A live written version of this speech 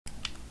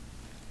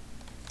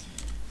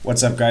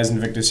What's up, guys?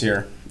 Invictus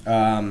here.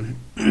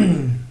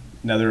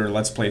 Another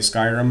Let's Play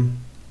Skyrim.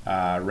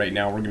 Right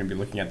now we're going to be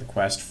looking at the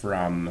quest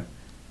from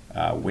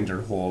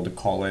Winterhold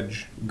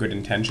College, Good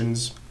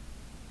Intentions.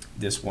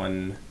 This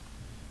one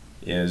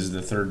is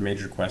the third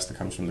major quest that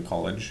comes from the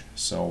college,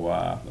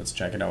 so let's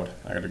check it out.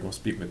 I gotta go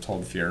speak with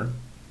Fear.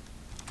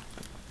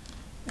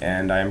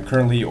 And I am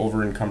currently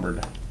over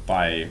encumbered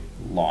by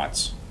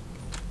lots.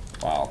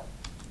 Wow.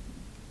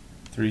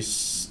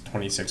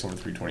 326 over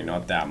 320,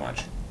 not that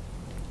much.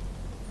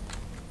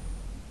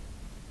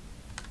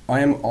 I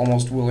am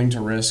almost willing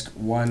to risk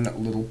one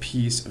little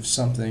piece of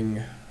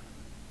something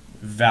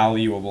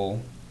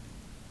valuable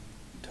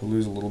to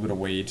lose a little bit of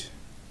weight.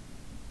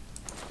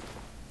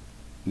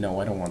 No,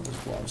 I don't want those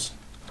gloves.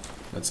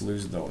 Let's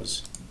lose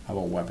those. How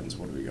about weapons?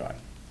 What do we got?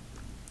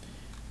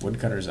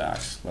 Woodcutter's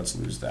axe. Let's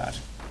lose that.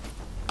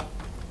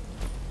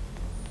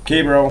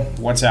 Okay, bro.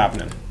 What's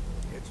happening?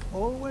 It's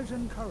always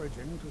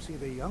encouraging to see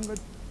the younger.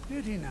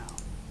 Did he now?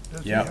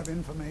 Does he have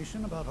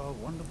information about our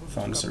wonderful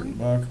Found a certain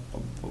discovery?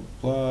 book. Blah,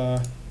 blah,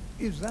 blah.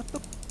 Is that the...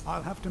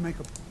 I'll have to make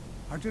a...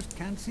 I just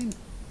can't seem...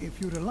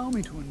 If you'd allow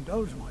me to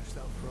indulge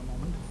myself for a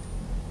moment,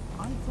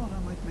 I thought I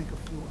might make a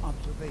few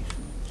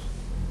observations.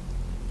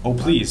 Oh,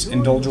 please,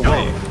 indulge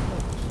away.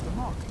 The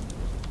markings.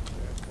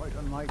 They're quite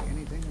unlike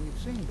anything we've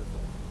seen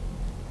before.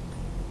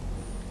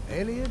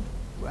 Aliad,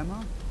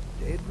 Gwema,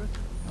 Daedric,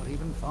 or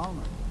even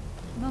Falmer.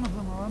 None of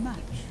them are a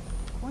match.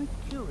 Quite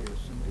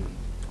curious indeed.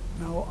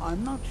 Now,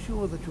 I'm not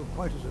sure that you're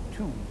quite as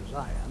attuned as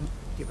I am,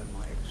 given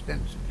my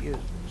extensive years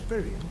of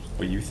experience.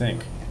 What do you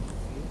think? Can you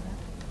feel that?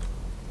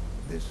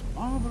 This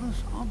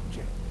marvelous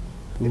object.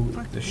 Who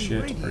the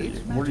shit are you?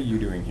 What are you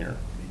doing here?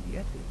 And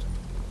yet it's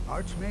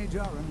Archmage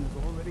Aaron is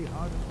already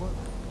hard at work.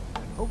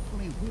 And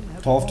hopefully we'll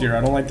have... Tolfdir,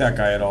 I don't like that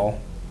guy at all.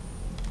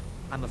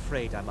 I'm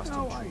afraid I must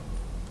intrude.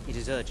 It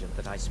is urgent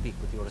that I speak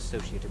with your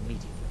associate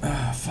immediately.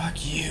 Ah,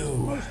 fuck you.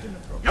 Most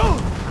inappropriate.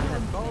 I'm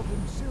involved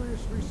in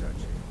serious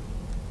research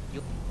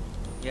here.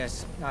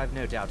 Yes, I've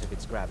no doubt of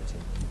its gravity.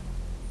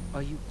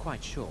 Are you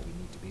quite sure we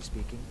need to be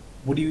speaking?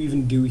 What do you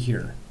even do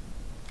here?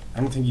 I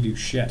don't think you do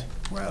shit.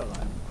 Well,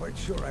 I'm quite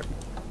sure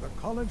the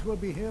college will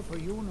be here for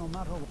you no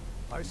matter what.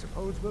 I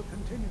suppose we'll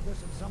continue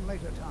this at some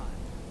later time,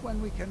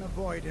 when we can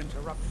avoid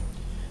interruption.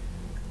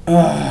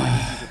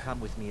 I need you to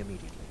come with me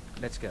immediately.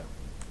 Let's go.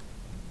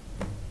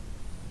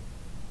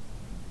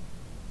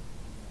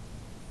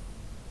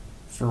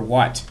 For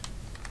what?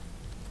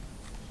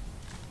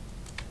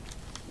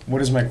 What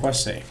does my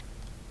quest say?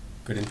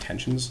 Good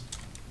intentions?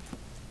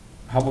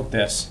 How about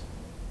this?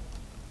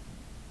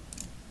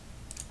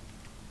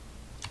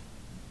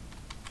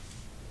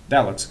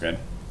 That looks good.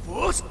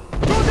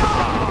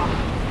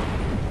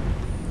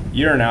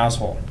 You're an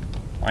asshole.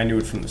 I knew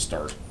it from the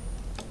start.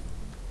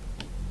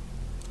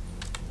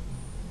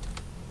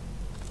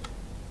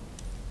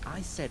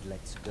 I said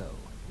let's go,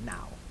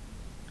 now.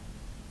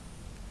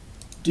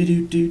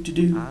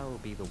 I'll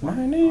be the one.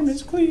 My name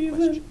is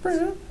Cleveland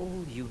Brown.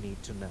 All you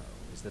need to know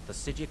is that the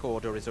Sigic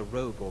Order is a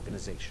rogue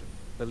organization,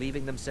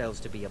 believing themselves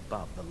to be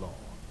above the law.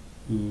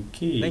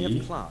 Okay. They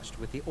have clashed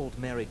with the Old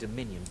Mary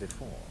Dominion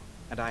before,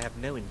 and I have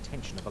no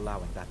intention of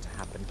allowing that to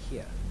happen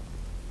here.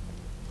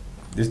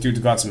 This dude's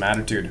got some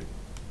attitude.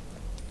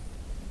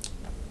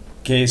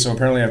 Okay, so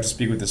apparently I have to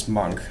speak with this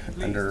monk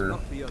under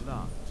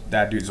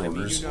that dude's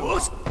orders. Oh,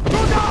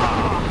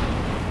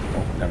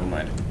 never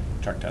mind.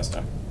 Chuck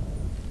Testa.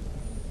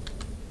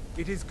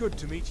 It is good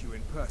to meet you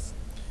in person.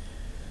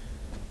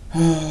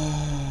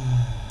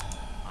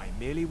 I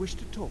merely wish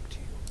to talk to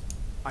you.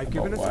 I've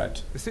given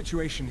us the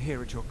situation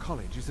here at your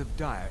college is of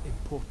dire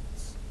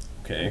importance.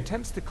 Okay.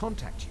 Attempts to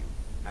contact you,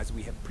 as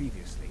we have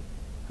previously,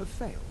 have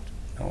failed.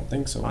 I don't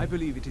think so. I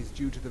believe it is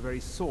due to the very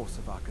source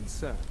of our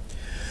concern.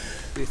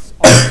 This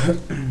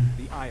object,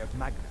 the Eye of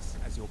Magnus,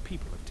 as your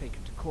people have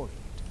taken to calling it.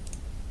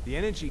 The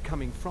energy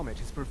coming from it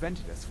has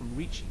prevented us from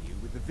reaching you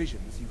with the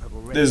visions you have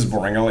already... This is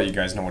boring. I'll let you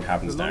guys know what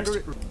happens next.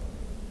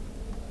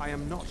 I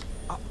am not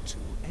up to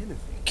anything.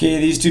 Okay,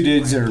 these two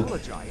dudes are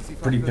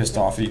pretty pissed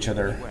off at each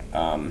other.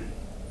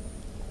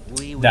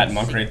 That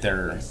monk right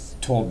there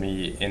told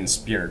me in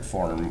spirit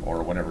form,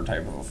 or whatever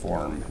type of a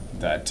form,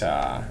 that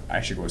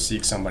I should go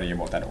seek somebody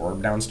about that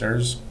orb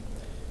downstairs.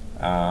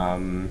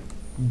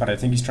 But I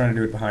think he's trying to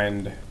do it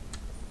behind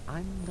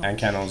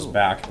Ancano's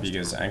back,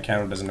 because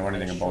Ancano doesn't know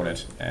anything about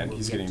it, and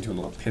he's getting into a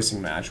little pissing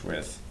match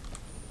with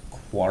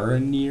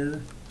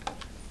Quaranir.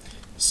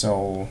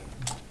 So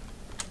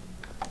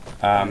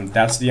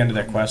that's the end of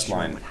that quest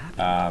line.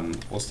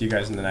 We'll see you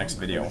guys in the next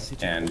video,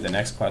 and the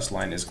next quest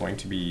line is going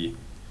to be...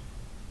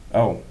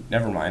 Oh,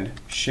 never mind.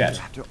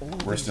 Shit.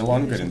 We're still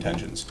on Good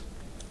Intentions.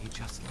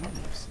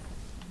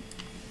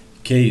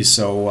 Okay,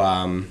 so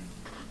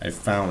I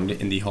found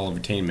in the Hall of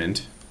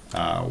Attainment,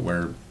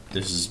 where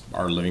this is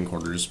our living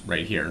quarters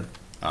right here.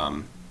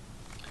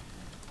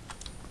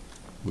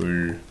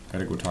 We're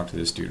gotta go talk to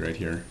this dude right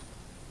here.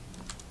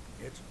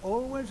 It's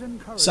always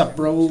encouraging. Sup,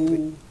 bro?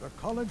 The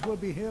college will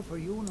be here for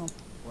you. No.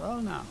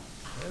 Well, now,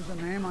 there's a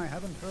name I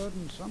haven't heard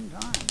in some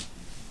time.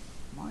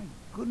 My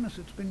goodness,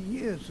 it's been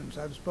years since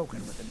I've spoken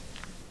with him.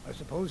 I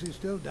suppose he's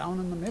still down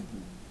in the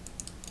midden.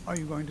 Are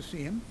you going to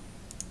see him?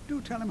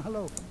 Do tell him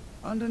hello from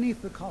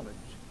underneath the college.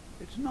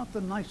 It's not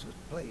the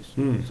nicest place,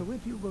 so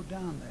if you go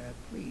down there,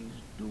 please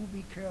do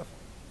be careful.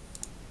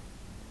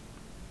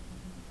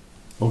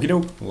 Okie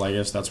doke. Well, I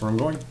guess that's where I'm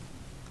going.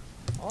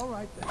 All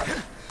right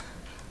then.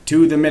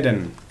 To the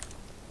midden.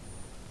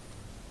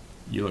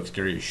 You look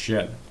scary as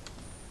shit.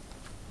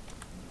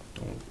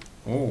 Don't.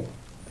 Oh,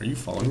 are you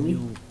following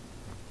me?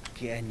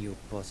 Can you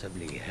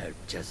possibly help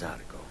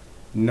Jazargo?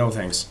 No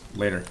thanks.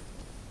 Later.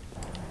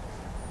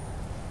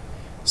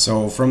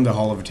 So from the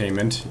Hall of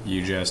Attainment,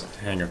 you just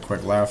hang a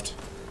quick left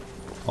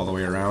all the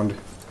way around,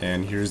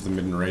 and here's the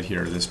midden right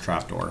here, this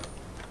trapdoor.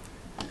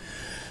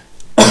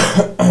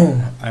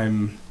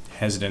 I'm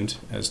hesitant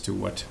as to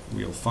what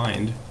we'll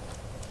find.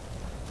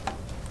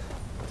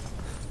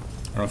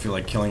 I don't feel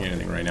like killing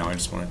anything right now, I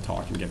just want to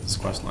talk and get this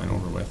quest line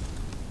over with.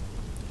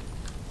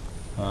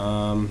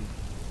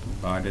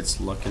 But it's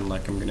looking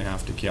like I'm gonna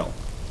have to kill.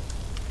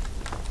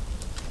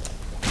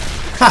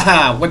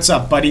 Haha, what's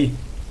up, buddy?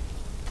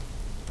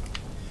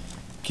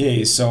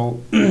 Okay,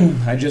 so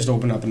I just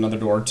opened up another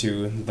door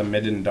to the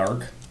midden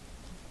dark,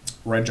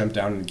 where I jumped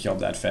down and killed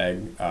that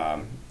fag.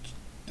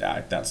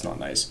 That's not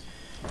nice.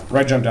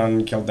 Where I jumped down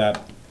and killed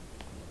that.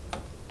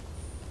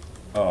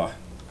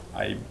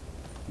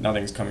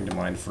 Nothing's coming to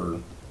mind for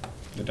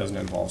that doesn't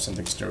involve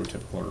something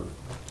stereotypical or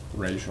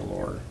racial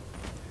or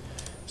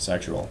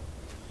sexual.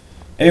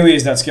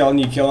 Anyways, that skeleton,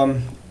 you kill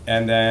him,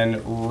 and then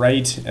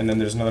and then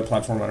there's another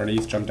platform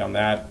underneath, jump down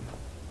that,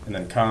 and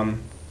then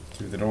come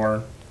through the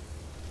door,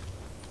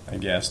 I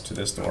guess, to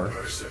this door.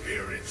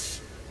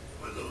 Perseverance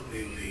will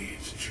only lead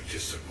to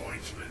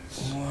disappointment.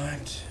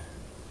 What?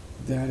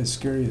 That is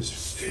scary as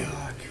Still,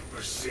 fuck. you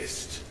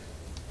persist.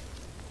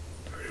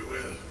 Very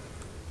well.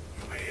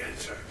 You may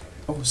enter.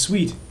 Oh,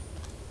 sweet.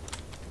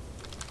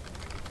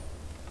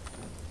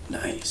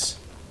 Nice.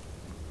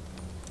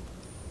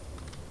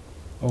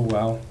 Oh,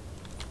 wow.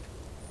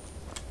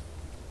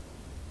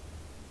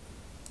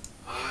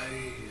 I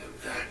am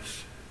that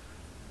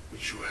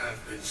which you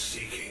have been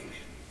seeking.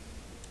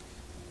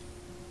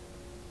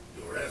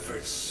 Your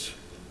efforts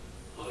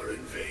are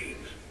in vain.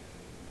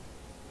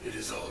 It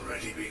has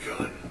already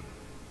begun.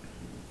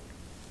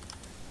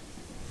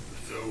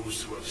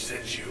 Those who have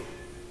sent you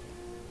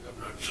have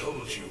not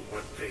told you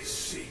what they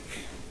seek,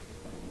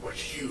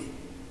 what you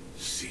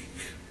seek.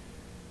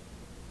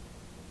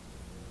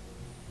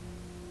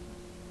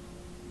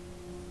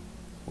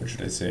 What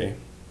should I say?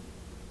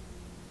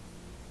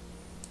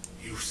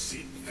 You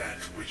seek that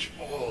which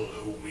all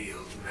who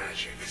wield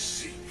magic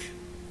seek,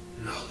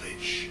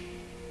 knowledge.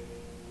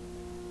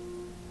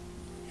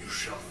 You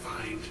shall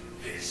find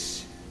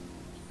this.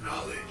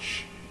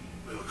 Knowledge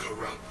will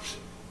corrupt.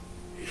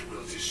 It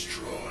will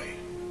destroy.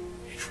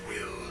 It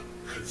will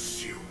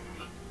consume.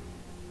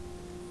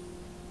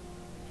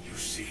 You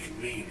seek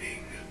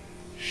meaning,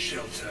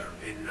 shelter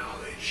in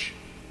knowledge.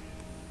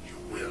 You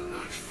will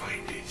not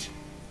find it.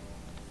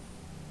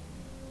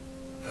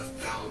 The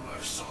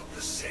Thalmor sought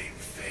the same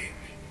thing,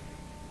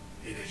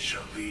 and it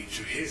shall lead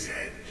to his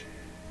end,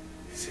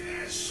 as it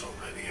has so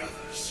many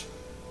others.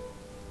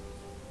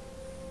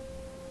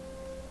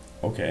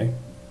 Okay.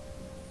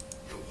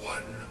 The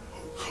one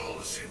who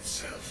calls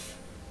himself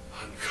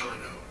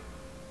Ancano.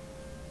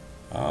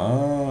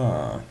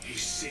 Ah. He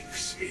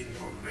seeks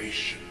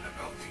information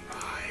about the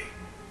Eye,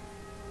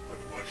 but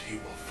what he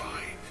will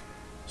find...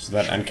 So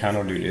that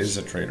Ancano dude is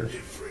a traitor.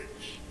 Different.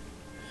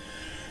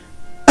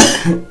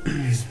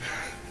 His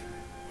path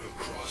will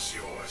cross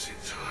yours in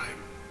time,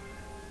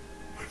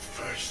 but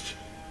first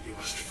you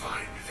must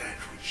find that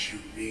which you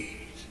need.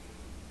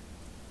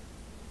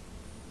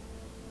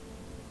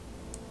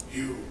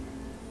 You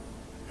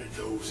and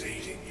those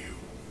aiding you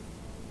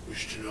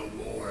wish to know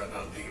more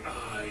about the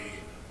Eye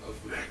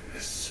of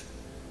Magnus.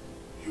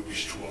 You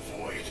wish to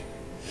avoid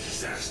the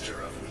disaster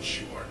of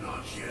which you are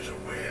not yet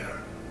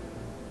aware.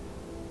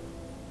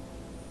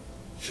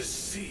 To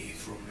see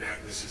through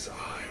Magnus's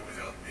eye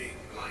without being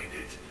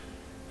blinded,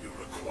 you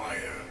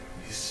require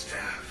his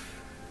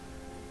staff.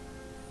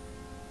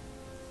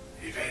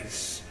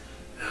 Events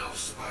now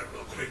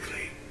spiral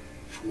quickly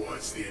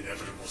towards the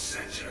inevitable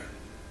center,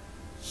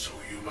 so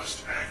you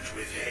must act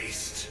with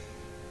haste.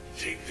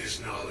 Take this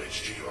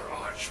knowledge to your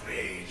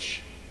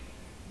archmage.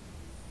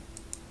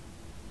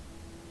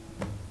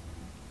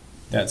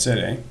 That's it,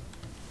 eh?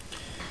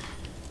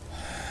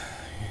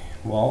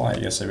 Well, I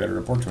guess I better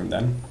report to him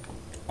then.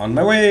 On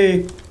my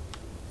way!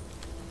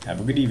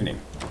 Have a good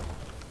evening.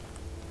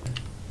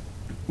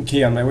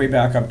 Okay, on my way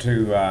back up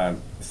to,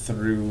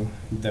 through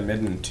the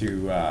midden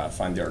to,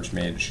 find the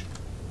Archmage,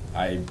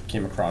 I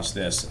came across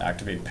this,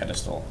 activate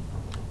pedestal.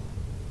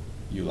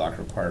 You lock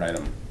required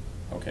item.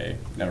 Okay,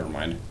 never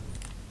mind.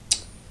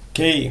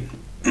 Okay,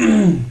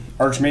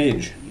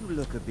 Archmage, You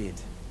look a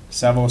bit.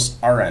 Savos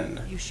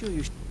Aren. You sure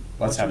you...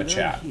 Let's have a What you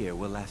chat. learn here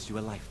will last you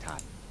a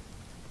lifetime.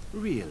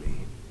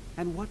 Really?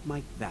 And what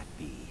might that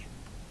be?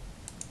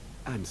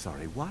 I'm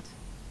sorry, what?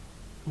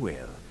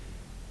 Well,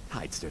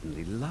 I'd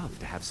certainly love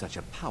to have such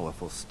a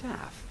powerful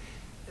staff.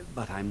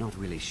 but I'm not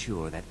really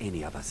sure that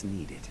any of us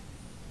need it.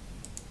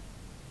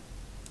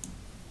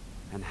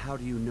 And how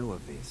do you know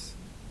of this?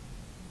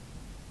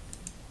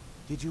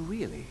 Did you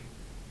really?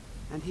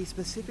 And he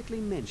specifically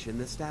mentioned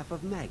the staff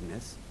of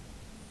Magnus?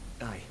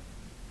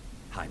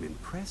 I'm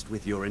impressed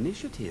with your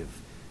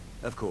initiative.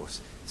 Of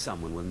course,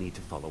 someone will need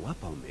to follow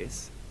up on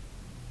this.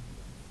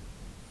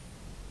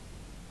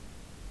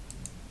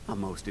 A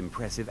most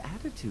impressive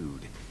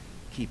attitude.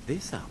 Keep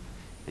this up,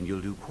 and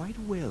you'll do quite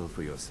well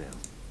for yourself.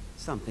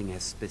 Something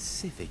as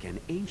specific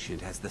and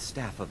ancient as the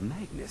Staff of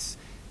Magnus.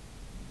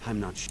 I'm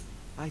not sure.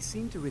 I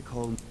seem to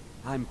recall...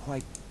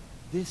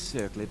 This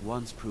circlet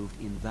once proved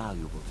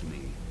invaluable to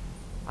me.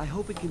 I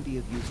hope it can be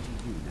of use to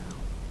you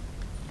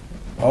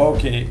now.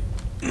 Okay.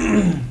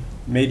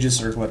 Mage's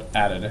circlet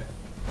added.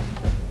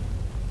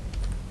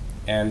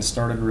 And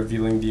started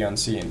revealing the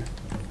unseen.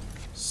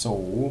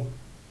 So,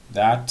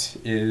 that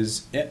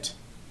is it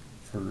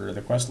for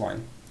the quest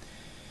line.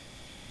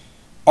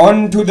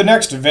 On to the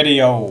next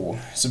video.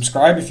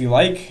 Subscribe if you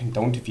like,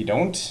 don't if you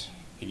don't.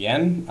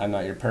 Again, I'm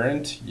not your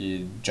parent.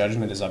 Your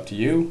judgment is up to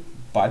you.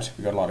 But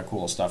we got a lot of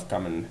cool stuff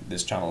coming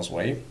this channel's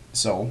way.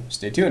 So,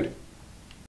 stay tuned.